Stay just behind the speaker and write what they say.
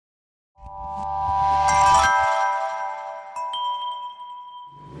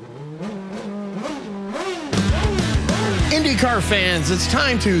IndyCar fans, it's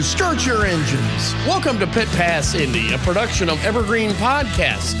time to start your engines. Welcome to Pit Pass Indy, a production of Evergreen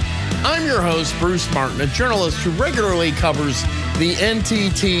Podcast. I'm your host, Bruce Martin, a journalist who regularly covers the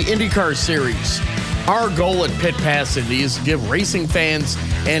NTT IndyCar Series. Our goal at Pit Pass Indy is to give racing fans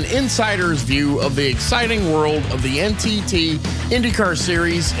an insider's view of the exciting world of the NTT IndyCar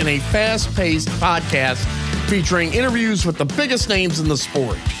Series in a fast-paced podcast featuring interviews with the biggest names in the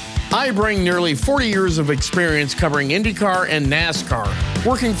sport. I bring nearly 40 years of experience covering IndyCar and NASCAR,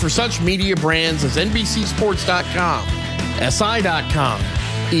 working for such media brands as NBCSports.com, SI.com,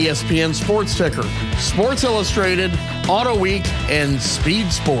 ESPN Sports Ticker, Sports Illustrated, Auto Week, and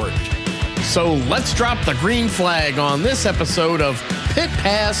Speed Sport. So let's drop the green flag on this episode of Pit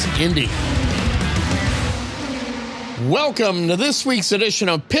Pass Indy. Welcome to this week's edition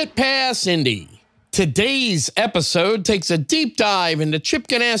of Pit Pass Indy. Today's episode takes a deep dive into Chip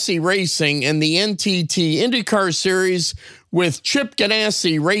Ganassi Racing and the NTT IndyCar Series with Chip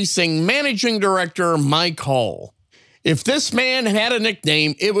Ganassi Racing Managing Director Mike Hull. If this man had a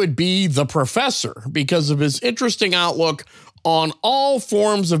nickname, it would be The Professor because of his interesting outlook on all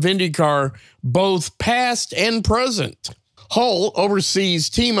forms of IndyCar, both past and present. Hull oversees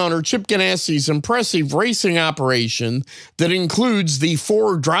team owner Chip Ganassi's impressive racing operation that includes the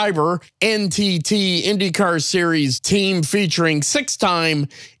four-driver NTT IndyCar Series team featuring six-time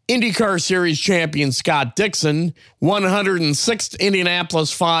IndyCar Series champion Scott Dixon, 106th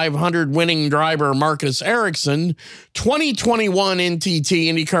Indianapolis 500 winning driver Marcus Ericsson, 2021 NTT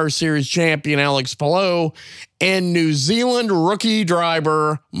IndyCar Series champion Alex Palou, and New Zealand rookie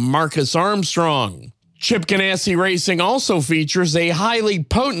driver Marcus Armstrong. Chip Ganassi Racing also features a highly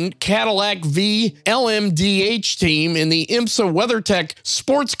potent Cadillac V LMDH team in the IMSA WeatherTech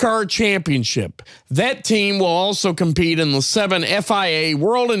Sports Car Championship. That team will also compete in the 7 FIA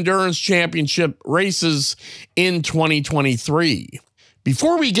World Endurance Championship races in 2023.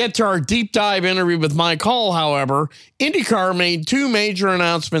 Before we get to our deep dive interview with Mike Hull, however, IndyCar made two major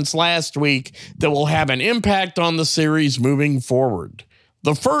announcements last week that will have an impact on the series moving forward.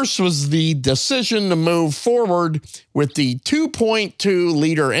 The first was the decision to move forward with the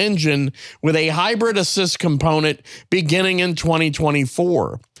 2.2-liter engine with a hybrid assist component beginning in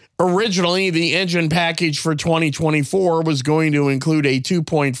 2024. Originally, the engine package for 2024 was going to include a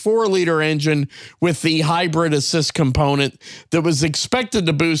 2.4-liter engine with the hybrid assist component that was expected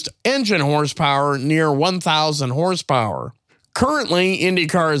to boost engine horsepower near 1,000 horsepower. Currently,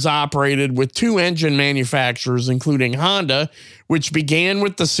 IndyCar is operated with two engine manufacturers, including Honda, which began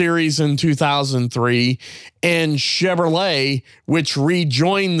with the series in 2003, and Chevrolet, which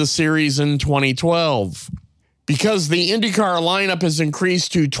rejoined the series in 2012. Because the IndyCar lineup has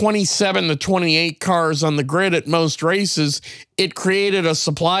increased to 27 to 28 cars on the grid at most races, it created a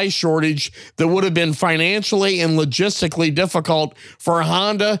supply shortage that would have been financially and logistically difficult for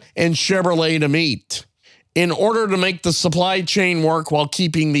Honda and Chevrolet to meet. In order to make the supply chain work while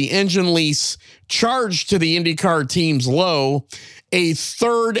keeping the engine lease charged to the IndyCar teams low, a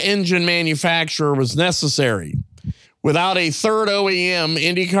third engine manufacturer was necessary. Without a third OEM,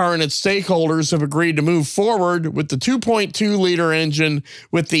 IndyCar and its stakeholders have agreed to move forward with the 2.2-liter engine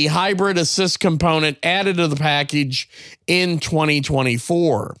with the hybrid assist component added to the package in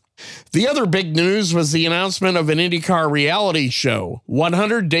 2024. The other big news was the announcement of an IndyCar reality show,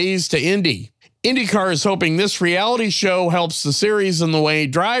 100 Days to Indy. IndyCar is hoping this reality show helps the series in the way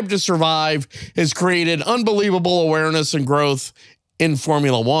Drive to Survive has created unbelievable awareness and growth in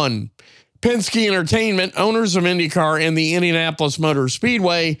Formula One. Penske Entertainment, owners of IndyCar and the Indianapolis Motor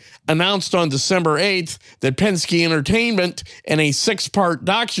Speedway, announced on December 8th that Penske Entertainment and a six-part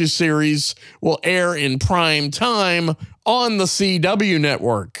docuseries will air in prime time on the CW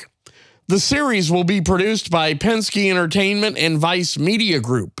network. The series will be produced by Penske Entertainment and Vice Media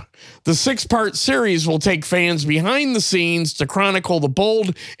Group. The six-part series will take fans behind the scenes to chronicle the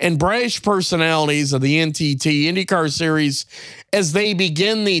bold and brash personalities of the NTT IndyCar Series as they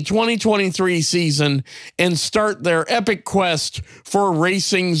begin the 2023 season and start their epic quest for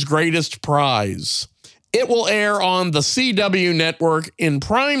racing's greatest prize. It will air on the CW network in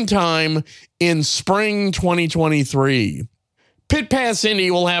prime time in spring 2023. Pit Pass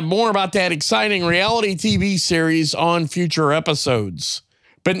Indy will have more about that exciting reality TV series on future episodes.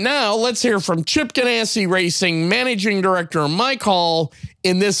 But now let's hear from Chip Ganassi Racing Managing Director Mike Hull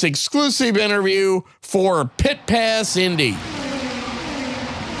in this exclusive interview for Pit Pass Indy.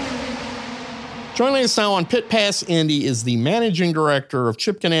 Joining us now on Pit Pass Indy is the Managing Director of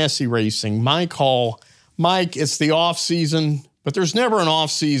Chip Ganassi Racing, Mike Hull. Mike, it's the off season, but there's never an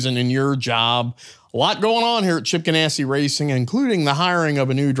off season in your job. A lot going on here at Chip Ganassi Racing, including the hiring of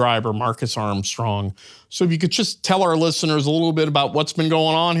a new driver, Marcus Armstrong. So if you could just tell our listeners a little bit about what's been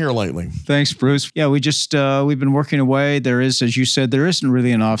going on here lately. Thanks, Bruce. Yeah, we've been working away. There is, as you said, there isn't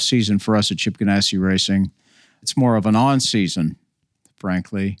really an off season for us at Chip Ganassi Racing. It's more of an on season,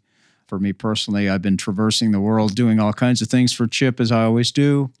 frankly. For me personally, I've been traversing the world doing all kinds of things for Chip, as I always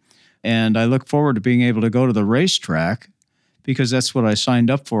do. And I look forward to being able to go to the racetrack because that's what I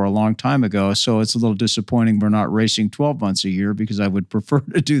signed up for a long time ago. So it's a little disappointing we're not racing 12 months a year because I would prefer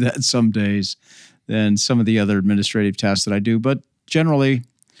to do that some days than some of the other administrative tasks that I do. But generally,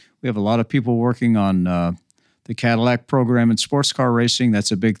 we have a lot of people working on the Cadillac program in sports car racing.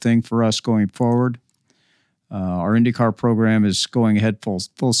 That's a big thing for us going forward. Our IndyCar program is going ahead full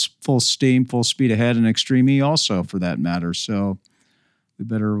steam, full speed ahead, and Extreme E also, for that matter. So we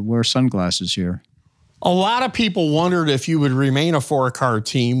better wear sunglasses here. A lot of people wondered if you would remain a four-car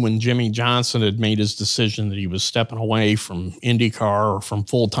team when Jimmie Johnson had made his decision that he was stepping away from IndyCar or from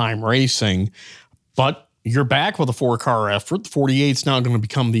full-time racing. But you're back with a four-car effort. The 48 is now going to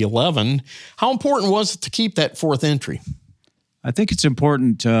become the 11. How important was it to keep that fourth entry? I think it's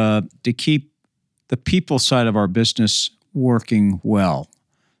important to keep the people side of our business working well.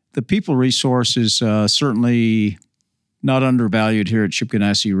 The people resource is certainly not undervalued here at Chip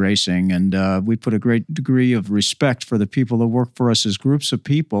Ganassi Racing, and we put a great degree of respect for the people that work for us as groups of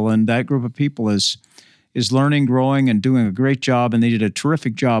people, and that group of people is learning, growing, and doing a great job, and they did a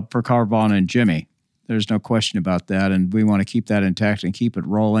terrific job for Carvana and Jimmy. There's no question about that, and we want to keep that intact and keep it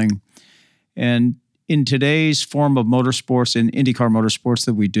rolling. And in today's form of motorsports and IndyCar motorsports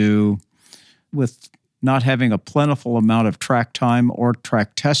that we do, with not having a plentiful amount of track time or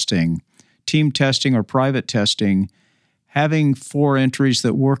track testing, team testing or private testing, having four entries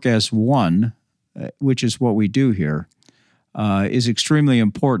that work as one, which is what we do here, is extremely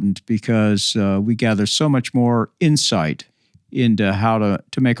important because we gather so much more insight into how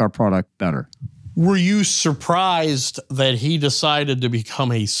to make our product better. Were you surprised that he decided to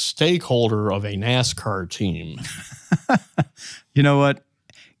become a stakeholder of a NASCAR team? You know what?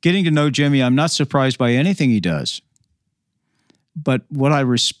 Getting to know Jimmy, I'm not surprised by anything he does. But what I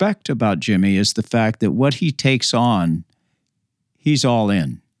respect about Jimmy is the fact that what he takes on, he's all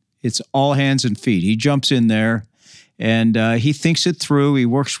in. It's all hands and feet. He jumps in there and he thinks it through. He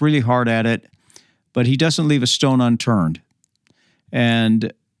works really hard at it, but he doesn't leave a stone unturned.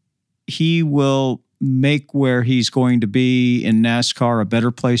 And he will make where he's going to be in NASCAR a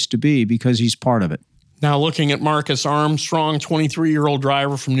better place to be because he's part of it. Now, looking at Marcus Armstrong, 23-year-old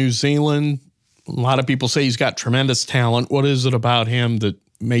driver from New Zealand, a lot of people say he's got tremendous talent. What is it about him that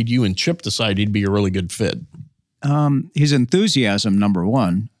made you and Chip decide he'd be a really good fit? His enthusiasm, number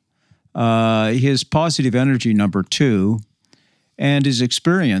one, his positive energy, number two, and his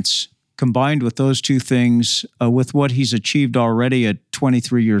experience combined with those two things with what he's achieved already at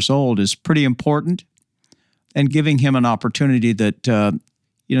 23 years old is pretty important, and giving him an opportunity that,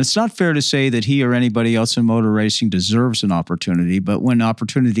 it's not fair to say that he or anybody else in motor racing deserves an opportunity, but when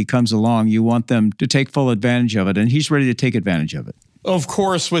opportunity comes along, you want them to take full advantage of it, and he's ready to take advantage of it. Of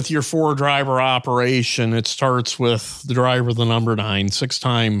course, with your four-driver operation, it starts with the driver, the number 9,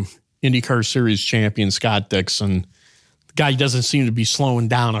 six-time IndyCar Series champion, Scott Dixon. The guy doesn't seem to be slowing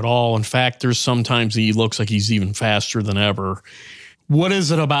down at all. In fact, there's sometimes he looks like he's even faster than ever. What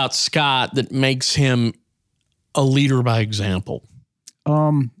is it about Scott that makes him a leader by example?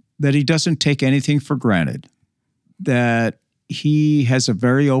 That he doesn't take anything for granted, that he has a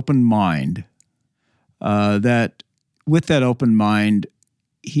very open mind, that with that open mind,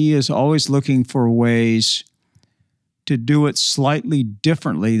 he is always looking for ways to do it slightly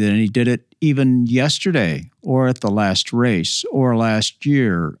differently than he did it even yesterday or at the last race or last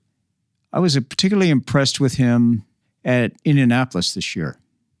year. I was particularly impressed with him at Indianapolis this year.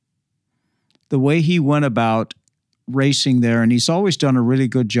 The way he went about racing there, and he's always done a really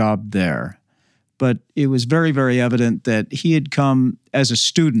good job there. But it was very, very evident that he had come as a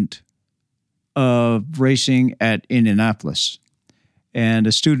student of racing at Indianapolis and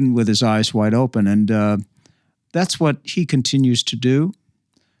a student with his eyes wide open. And that's what he continues to do.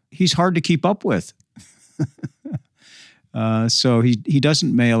 He's hard to keep up with. So he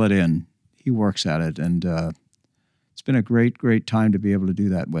doesn't mail it in. He works at it. And it's been a great, great time to be able to do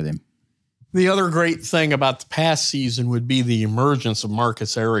that with him. The other great thing about the past season would be the emergence of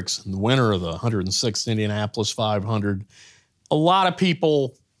Marcus Ericsson, the winner of the 106th Indianapolis 500. A lot of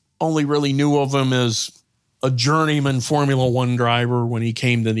people only really knew of him as a journeyman Formula One driver when he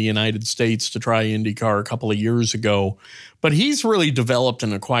came to the United States to try IndyCar a couple of years ago. But he's really developed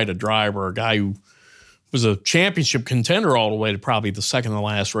into quite a driver, a guy who was a championship contender all the way to probably the second to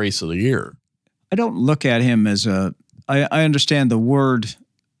last race of the year. I don't look at him as I understand the word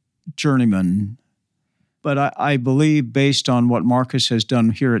journeyman, but I believe, based on what Marcus has done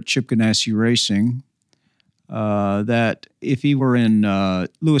here at Chip Ganassi Racing, that if he were in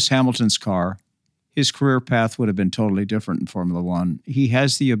Lewis Hamilton's car, his career path would have been totally different in Formula One. He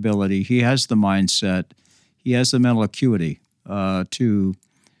has the ability, he has the mindset, he has the mental acuity to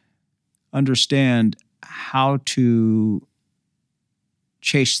understand how to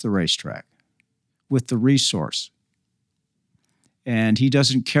chase the racetrack with the resource. And he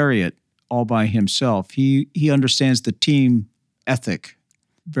doesn't carry it all by himself. He understands the team ethic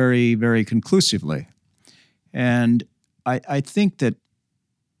very, very conclusively. And I think that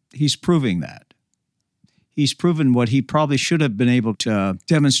he's proving that. He's proven what he probably should have been able to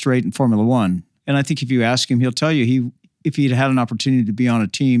demonstrate in Formula One. And I think if you ask him, he'll tell you if he'd had an opportunity to be on a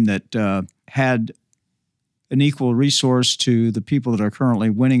team that had an equal resource to the people that are currently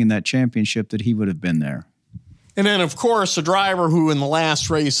winning in that championship, that he would have been there. And then, of course, a driver who in the last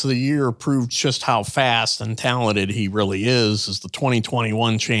race of the year proved just how fast and talented he really is the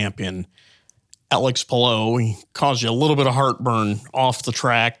 2021 champion, Alex Palou. He caused you a little bit of heartburn off the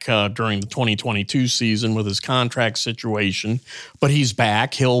track during the 2022 season with his contract situation, but he's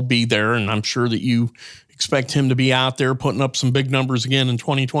back. He'll be there, and I'm sure that you expect him to be out there putting up some big numbers again in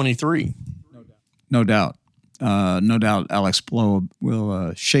 2023. No doubt. No doubt Alex Palou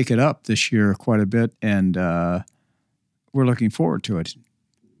will shake it up this year quite a bit, and we're looking forward to it.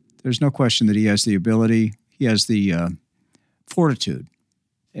 There's no question that he has the ability, he has the fortitude,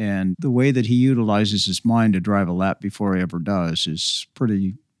 and the way that he utilizes his mind to drive a lap before he ever does is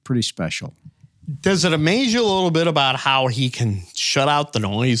pretty special. Does it amaze you a little bit about how he can shut out the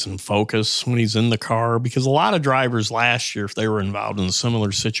noise and focus when he's in the car? Because a lot of drivers last year, if they were involved in a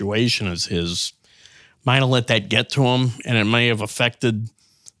similar situation as his, might have let that get to them, and it may have affected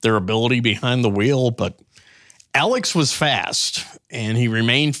their ability behind the wheel. But Alex was fast, and he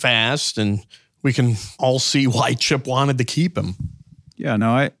remained fast, and we can all see why Chip wanted to keep him. Yeah,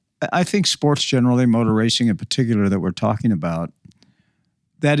 no, I think sports generally, motor racing in particular that we're talking about,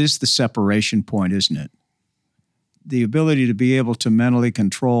 that is the separation point, isn't it? The ability to be able to mentally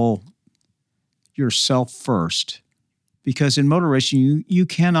control yourself first. Because in motor racing, you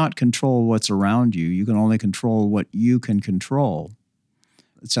cannot control what's around you. You can only control what you can control.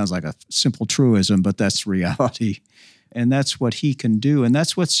 It sounds like a simple truism, but that's reality. And that's what he can do, and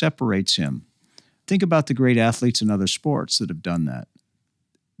that's what separates him. Think about the great athletes in other sports that have done that.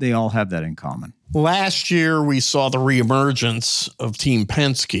 They all have that in common. Last year, we saw the reemergence of Team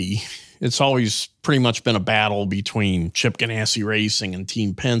Penske. It's always pretty much been a battle between Chip Ganassi Racing and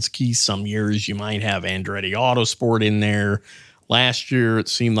Team Penske. Some years you might have Andretti Autosport in there. Last year, it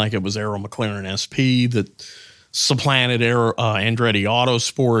seemed like it was Arrow McLaren SP that supplanted Andretti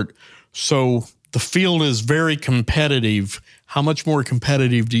Autosport. So the field is very competitive. How much more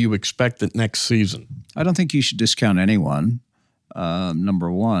competitive do you expect it next season? I don't think you should discount anyone.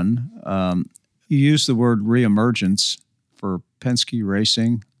 Number one, you use the word reemergence for Penske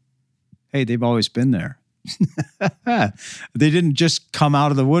Racing. Hey, they've always been there. They didn't just come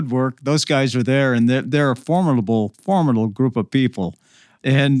out of the woodwork. Those guys are there, and they're a formidable group of people.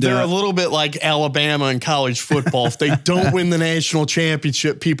 And they're a little bit like Alabama in college football. If they don't win the national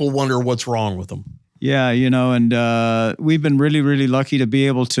championship, people wonder what's wrong with them. Yeah, and we've been really, really lucky to be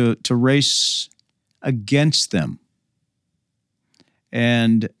able to race against them.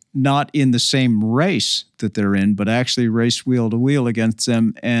 And not in the same race that they're in, but actually race wheel to wheel against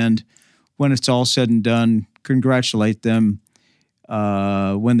them. And when it's all said and done, congratulate them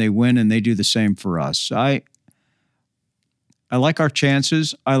when they win, and they do the same for us. I like our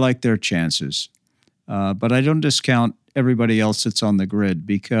chances. I like their chances. But I don't discount everybody else that's on the grid,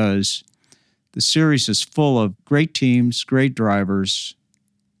 because the series is full of great teams, great drivers,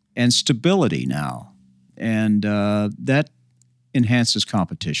 and stability now. And that enhances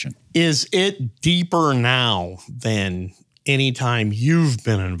competition. Is it deeper now than any time you've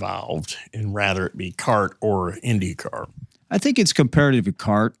been involved in, rather it be kart or IndyCar? I think it's comparative to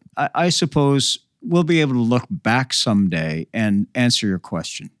kart. I suppose we'll be able to look back someday and answer your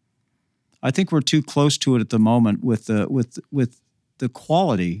question. I think we're too close to it at the moment with the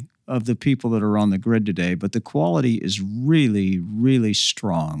quality of the people that are on the grid today, but the quality is really, really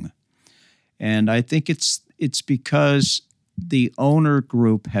strong. And I think it's because the owner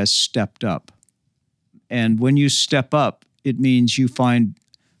group has stepped up. And when you step up, it means you find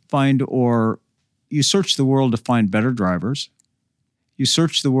or you search the world to find better drivers. You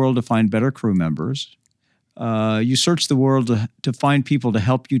search the world to find better crew members. You search the world to find people to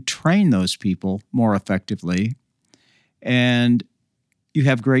help you train those people more effectively. And you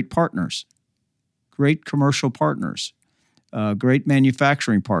have great partners. great commercial partners, great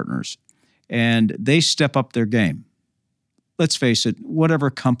manufacturing partners, and they step up their game. Let's face it, whatever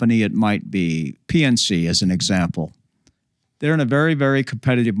company it might be, PNC as an example, they're in a very, very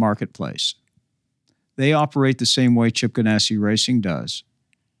competitive marketplace. They operate the same way Chip Ganassi Racing does.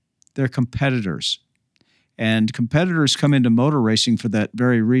 They're competitors. And competitors come into motor racing for that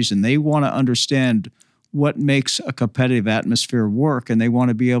very reason. They want to understand what makes a competitive atmosphere work, and they want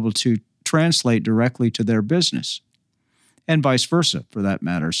to be able to translate directly to their business, and vice versa, for that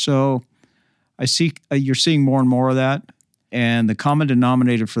matter. So I see you're seeing more and more of that, and the common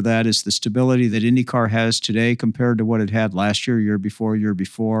denominator for that is the stability that IndyCar has today compared to what it had last year, year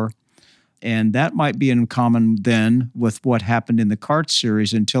before. And that might be in common then with what happened in the kart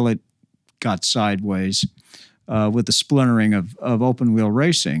series until it got sideways with the splintering of open wheel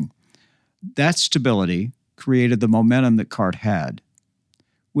racing. That stability created the momentum that kart had,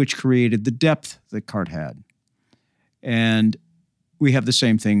 which created the depth that kart had. And we have the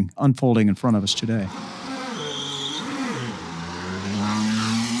same thing unfolding in front of us today.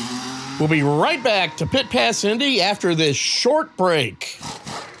 We'll be right back to Pit Pass Indy after this short break.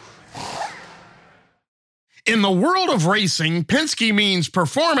 In the world of racing, Penske means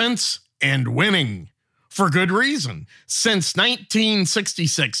performance and winning. For good reason. Since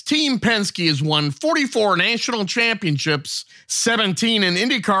 1966, Team Penske has won 44 national championships, 17 in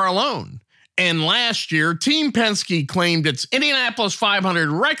IndyCar alone. And last year, Team Penske claimed its Indianapolis 500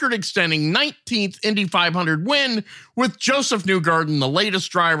 record-extending 19th Indy 500 win, with Joseph Newgarden the latest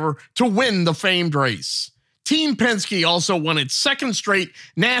driver to win the famed race. Team Penske also won its second straight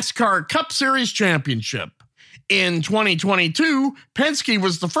NASCAR Cup Series championship. In 2022, Penske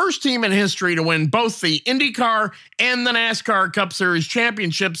was the first team in history to win both the IndyCar and the NASCAR Cup Series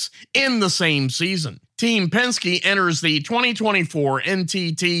championships in the same season. Team Penske enters the 2024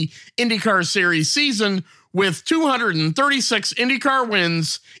 NTT IndyCar Series season with 236 IndyCar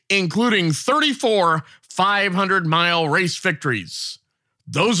wins, including 34 500-mile race victories.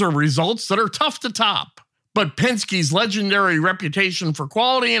 Those are results that are tough to top. But Penske's legendary reputation for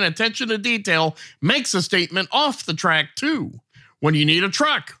quality and attention to detail makes a statement off the track, too. When you need a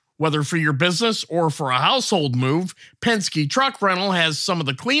truck, whether for your business or for a household move, Penske Truck Rental has some of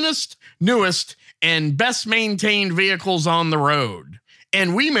the cleanest, newest, and best-maintained vehicles on the road.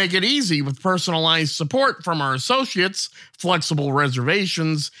 And we make it easy with personalized support from our associates, flexible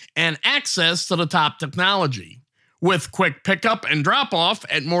reservations, and access to the top technology. With quick pickup and drop-off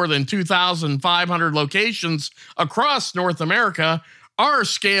at more than 2,500 locations across North America, our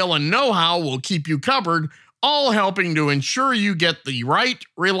scale and know-how will keep you covered, all helping to ensure you get the right,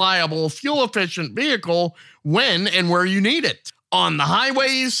 reliable, fuel-efficient vehicle when and where you need it. On the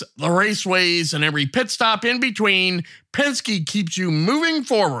highways, the raceways, and every pit stop in between, Penske keeps you moving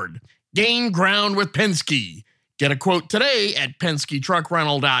forward. Gain ground with Penske. Get a quote today at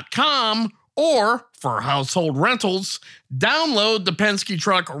PenskeTruckRental.com, or for household rentals, download the Penske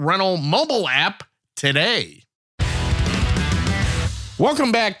Truck Rental mobile app today.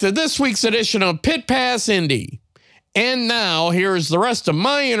 Welcome back to this week's edition of Pit Pass Indy. And now, here's the rest of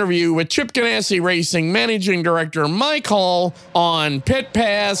my interview with Chip Ganassi Racing Managing Director Mike Hall on Pit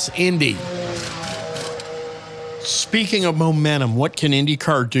Pass Indy. Speaking of momentum, what can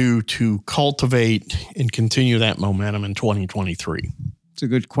IndyCar do to cultivate and continue that momentum in 2023? It's a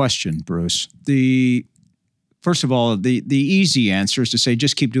good question, Bruce. First of all, the easy answer is to say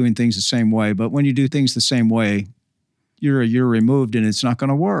just keep doing things the same way. But when you do things the same way, you're a year removed and it's not going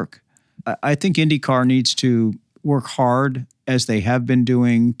to work. I think IndyCar needs to work hard, as they have been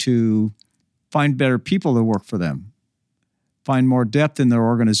doing, to find better people to work for them, find more depth in their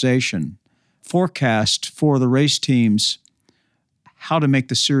organization, forecast for the race teams how to make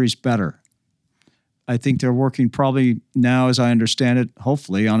the series better. I think they're working probably now, as I understand it,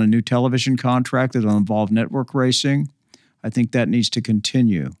 hopefully on a new television contract that will involve network racing. I think that needs to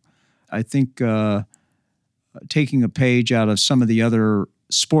continue. I think taking a page out of some of the other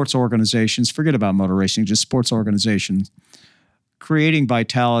sports organizations, forget about motor racing, just sports organizations, creating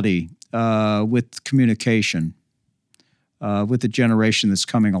vitality with communication, with the generation that's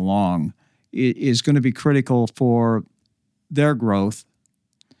coming along, is going to be critical for their growth,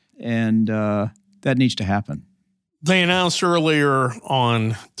 and that needs to happen. They announced earlier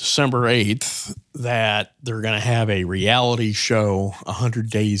on December 8th that they're going to have a reality show, 100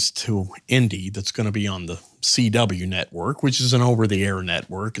 Days to Indy, that's going to be on the CW network, which is an over-the-air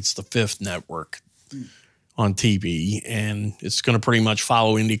network. It's the fifth network on TV, and it's going to pretty much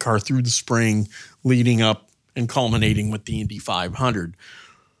follow IndyCar through the spring, leading up and culminating with the Indy 500.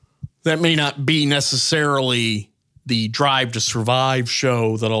 That may not be necessarily the Drive to Survive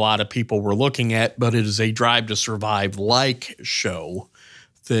show that a lot of people were looking at, but it is a Drive to Survive-like show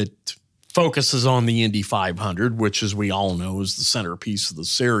that focuses on the Indy 500, which, as we all know, is the centerpiece of the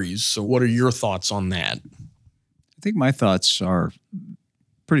series. So what are your thoughts on that? I think my thoughts are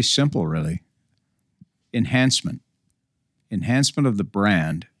pretty simple, really. Enhancement. Enhancement of the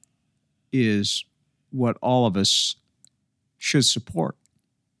brand is what all of us should support.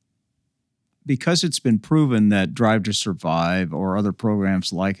 Because it's been proven that Drive to Survive or other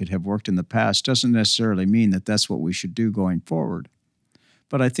programs like it have worked in the past doesn't necessarily mean that that's what we should do going forward.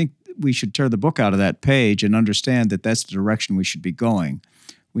 But I think we should tear the book out of that page and understand that that's the direction we should be going.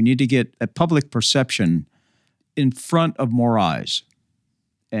 We need to get a public perception in front of more eyes.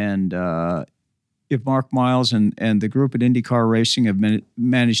 And if Mark Miles and the group at IndyCar Racing have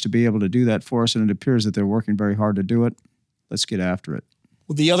managed to be able to do that for us, and it appears that they're working very hard to do it, let's get after it.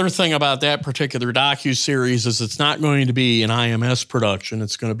 Well, the other thing about that particular docuseries is it's not going to be an IMS production.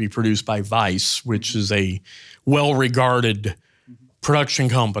 It's going to be produced by Vice, which is a well-regarded production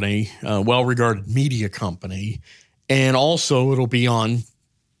company, well-regarded media company, and also it'll be on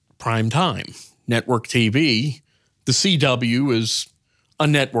prime time, network TV. The CW is a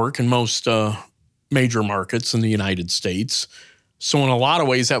network in most major markets in the United States. So in a lot of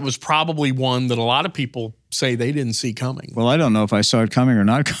ways, that was probably one that a lot of people say they didn't see coming. Well, I don't know if I saw it coming or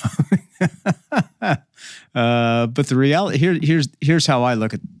not coming. But the reality, here's how I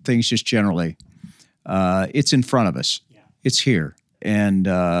look at things just generally. It's in front of us. Yeah. It's here. And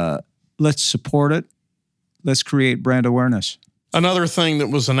let's support it. Let's create brand awareness. Another thing that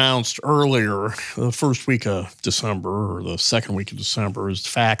was announced earlier, the first week of December or the second week of December, is the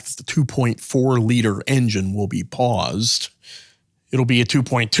fact that the 2.4-liter engine will be paused. It'll be a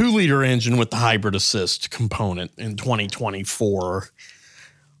 2.2-liter engine with the hybrid assist component in 2024.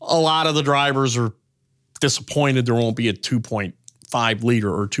 A lot of the drivers are disappointed there won't be a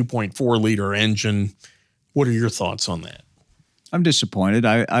 2.5-liter or 2.4-liter engine. What are your thoughts on that? I'm disappointed.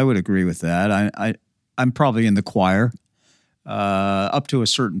 I would agree with that. I'm probably in the choir up to a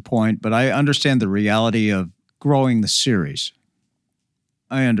certain point, but I understand the reality of growing the series.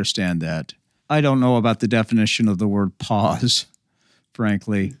 I understand that. I don't know about the definition of the word pause,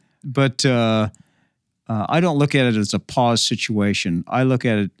 frankly, but I don't look at it as a pause situation. I look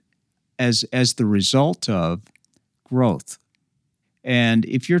at it as the result of growth. And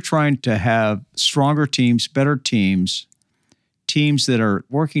if you're trying to have stronger teams, better teams, teams that are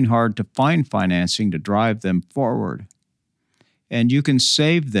working hard to find financing to drive them forward, and you can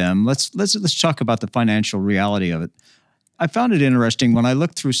save them. Let's talk about the financial reality of it. I found it interesting when I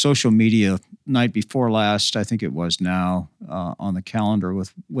looked through social media night before last, I think it was now, on the calendar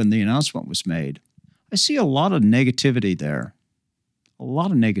with when the announcement was made. I see a lot of negativity there, a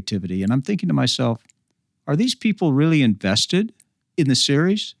lot of negativity. And I'm thinking to myself, are these people really invested in the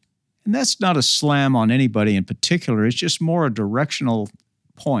series? And that's not a slam on anybody in particular. It's just more a directional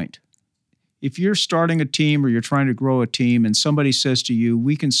point. If you're starting a team or you're trying to grow a team and somebody says to you,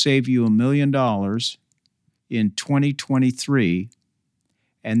 we can save you $1 million in 2023,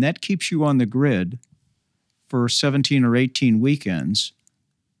 and that keeps you on the grid for 17 or 18 weekends,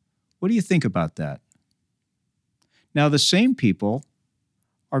 what do you think about that? Now, the same people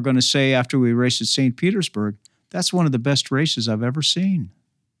are going to say after we race at St. Petersburg, that's one of the best races I've ever seen.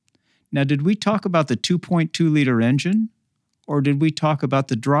 Now, did we talk about the 2.2-liter engine, or did we talk about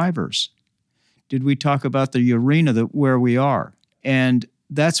the drivers? Did we talk about the arena where we are? And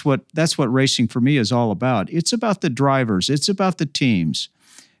that's what racing for me is all about. It's about the drivers. It's about the teams.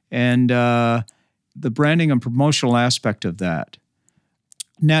 And the branding and promotional aspect of that.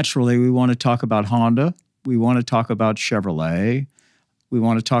 Naturally, we want to talk about Honda. We want to talk about Chevrolet. We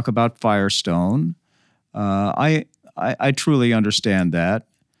want to talk about Firestone. I truly understand that.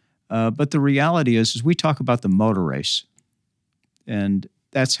 But the reality is we talk about the motor race. And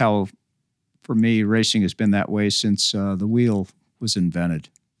that's how, for me, racing has been that way since the wheel was invented.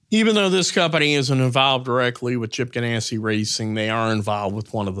 Even though this company isn't involved directly with Chip Ganassi Racing, they are involved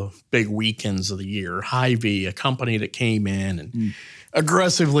with one of the big weekends of the year, Hy-Vee, a company that came in and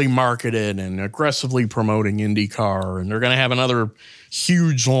aggressively marketed and aggressively promoting IndyCar. And they're going to have another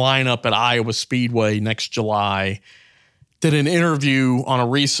huge lineup at Iowa Speedway next July. Did an interview on a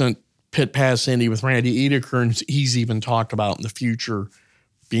recent Pit Pass Indy with Randy Edeker, and he's even talked about in the future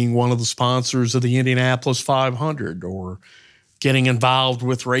being one of the sponsors of the Indianapolis 500 or getting involved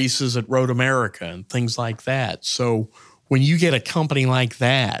with races at Road America and things like that. So when you get a company like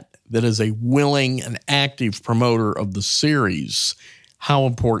that is a willing and active promoter of the series, how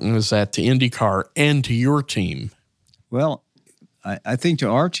important is that to IndyCar and to your team? Well, I think to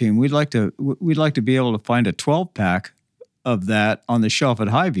our team, we'd like to be able to find a 12-pack of that on the shelf at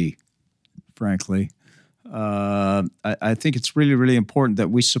Hy-Vee, frankly. I think it's really, really important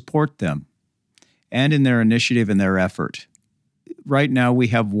that we support them and in their initiative and their effort. Right now, we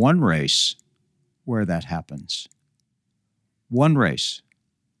have one race where that happens. One race.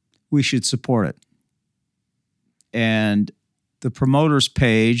 We should support it. And the promoter's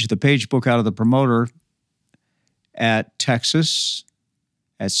page, the page book out of the promoter at Texas,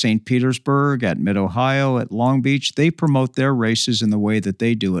 at St. Petersburg, at Mid-Ohio, at Long Beach, they promote their races in the way that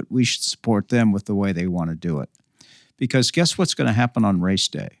they do it. We should support them with the way they want to do it. Because guess what's going to happen on race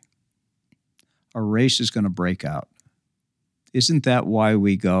day? A race is going to break out. Isn't that why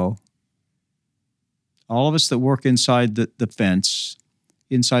we go? All of us that work inside the fence,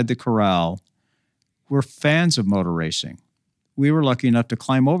 inside the corral, we're fans of motor racing. We were lucky enough to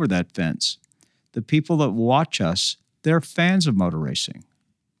climb over that fence. The people that watch us, they're fans of motor racing.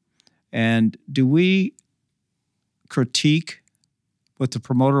 And do we critique what the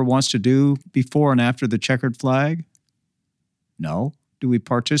promoter wants to do before and after the checkered flag? No. Do we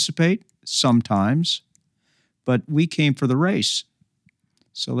participate? Sometimes. But we came for the race.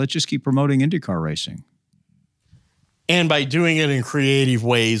 So let's just keep promoting IndyCar racing. And by doing it in creative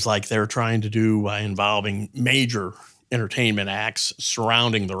ways like they're trying to do by involving major entertainment acts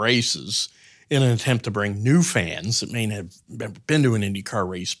surrounding the races in an attempt to bring new fans that may have been to an IndyCar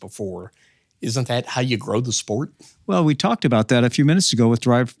race before, isn't that how you grow the sport? Well, we talked about that a few minutes ago with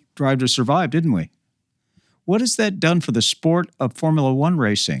Drive to Survive, didn't we? What has that done for the sport of Formula One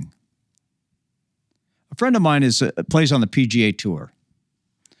racing? A friend of mine plays on the PGA Tour.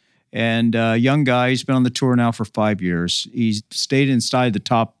 And a young guy, he's been on the tour now for 5 years. He's stayed inside the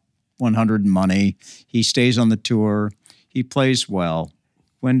top 100 in money. He stays on the tour. He plays well.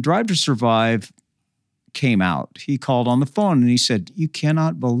 When Drive to Survive came out, he called on the phone and he said, "You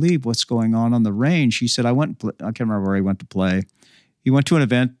cannot believe what's going on the range." He said, I can't remember where he went to play. He went to an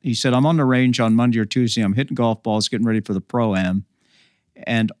event. He said, "I'm on the range on Monday or Tuesday. I'm hitting golf balls, getting ready for the Pro-Am.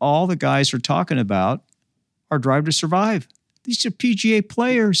 And all the guys are talking about are Drive to Survive. These are PGA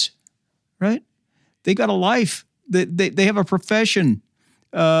players, right? They got a life. They have a profession.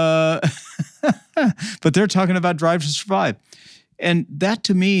 But they're talking about Drive to Survive." And that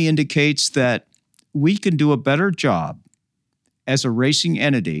to me indicates that we can do a better job as a racing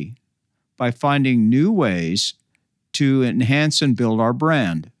entity by finding new ways to enhance and build our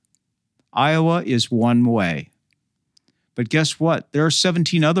brand. Iowa is one way. But guess what? There are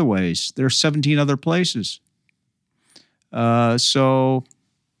 17 other ways. There are 17 other places. So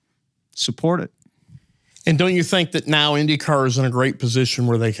support it. And don't you think that now IndyCar is in a great position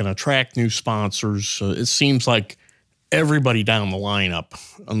where they can attract new sponsors? It seems like everybody down the lineup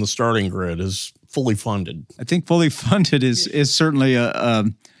on the starting grid is fully funded. I think fully funded is certainly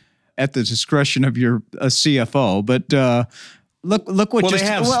at the discretion of your CFO. But look what they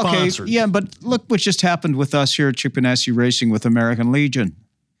have sponsors. Okay, yeah, but look what just happened with us here at Chip Ganassi Racing with American Legion.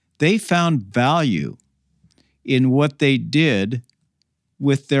 They found value in what they did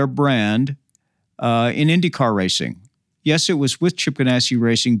with their brand in IndyCar racing. Yes, it was with Chip Ganassi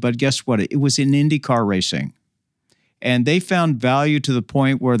Racing, but guess what? It was in IndyCar racing. And they found value to the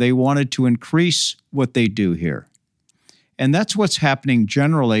point where they wanted to increase what they do here. And that's what's happening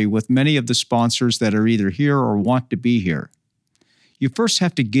generally with many of the sponsors that are either here or want to be here. You first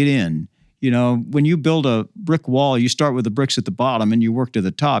have to get in. You know, when you build a brick wall, you start with the bricks at the bottom and you work to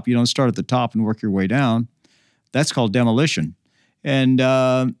the top. You don't start at the top and work your way down. That's called demolition. And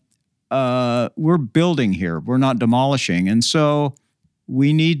we're building here. We're not demolishing. And so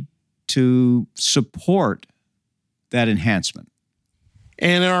we need to support that enhancement.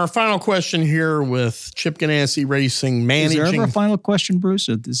 And in our final question here with Chip Ganassi Racing managing... Is there ever a final question, Bruce?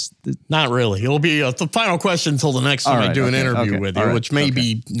 Not really. It'll be the final question until the next time I do an interview with you, which may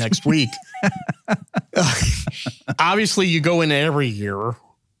be next week. Obviously, you go into every year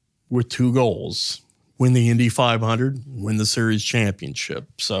with two goals. Win the Indy 500, win the series championship.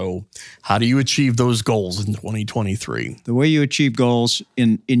 So how do you achieve those goals in 2023? The way you achieve goals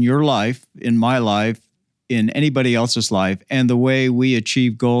in your life, in my life, in anybody else's life, and the way we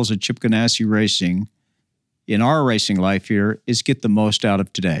achieve goals at Chip Ganassi Racing in our racing life here is get the most out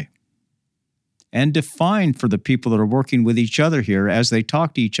of today. And define for the people that are working with each other here as they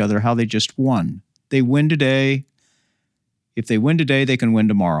talk to each other how they just won. They win today. If they win today, they can win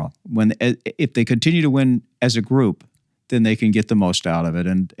tomorrow. If they continue to win as a group, then they can get the most out of it.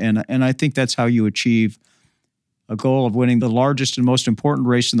 And I think that's how you achieve a goal of winning the largest and most important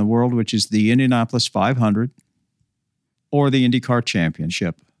race in the world, which is the Indianapolis 500 or the IndyCar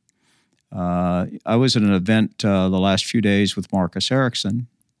Championship. I was at an event the last few days with Marcus Ericsson,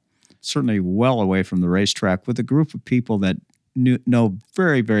 certainly well away from the racetrack, with a group of people that know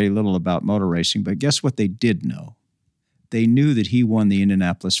very, very little about motor racing. But guess what they did know? They knew that he won the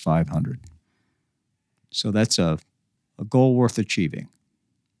Indianapolis 500. So that's a goal worth achieving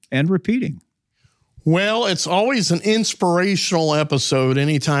and repeating. Well, it's always an inspirational episode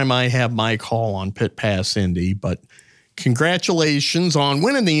anytime I have Mike Hall on Pit Pass Indy, but congratulations on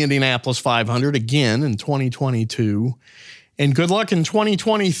winning the Indianapolis 500 again in 2022, and good luck in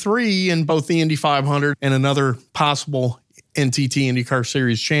 2023 in both the Indy 500 and another possible NTT IndyCar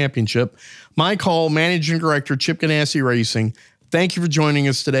Series championship. Mike Hall, Managing Director, Chip Ganassi Racing, thank you for joining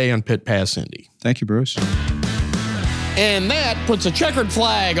us today on Pit Pass Indy. Thank you, Bruce. And that puts a checkered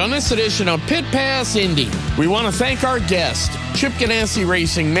flag on this edition of Pit Pass Indy. We want to thank our guest, Chip Ganassi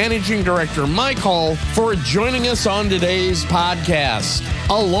Racing Managing Director Mike Hall, for joining us on today's podcast.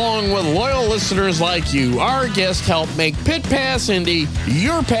 Along with loyal listeners like you, our guest helped make Pit Pass Indy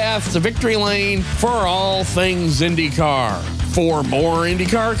your path to victory lane for all things IndyCar. For more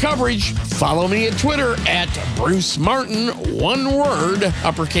IndyCar coverage, follow me at Twitter at Bruce Martin, one word,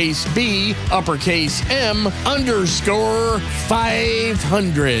 uppercase B, uppercase M,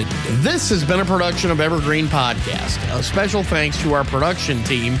 _500. This has been a production of Evergreen Podcast. A special thanks to our production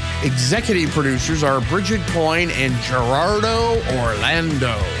team. Executive producers are Bridget Coyne and Gerardo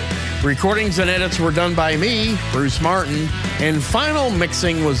Orlando. Recordings and edits were done by me, Bruce Martin, and final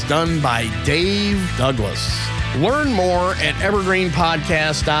mixing was done by Dave Douglas. Learn more at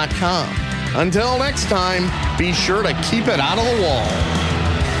evergreenpodcast.com. Until next time, be sure to keep it out of the wall.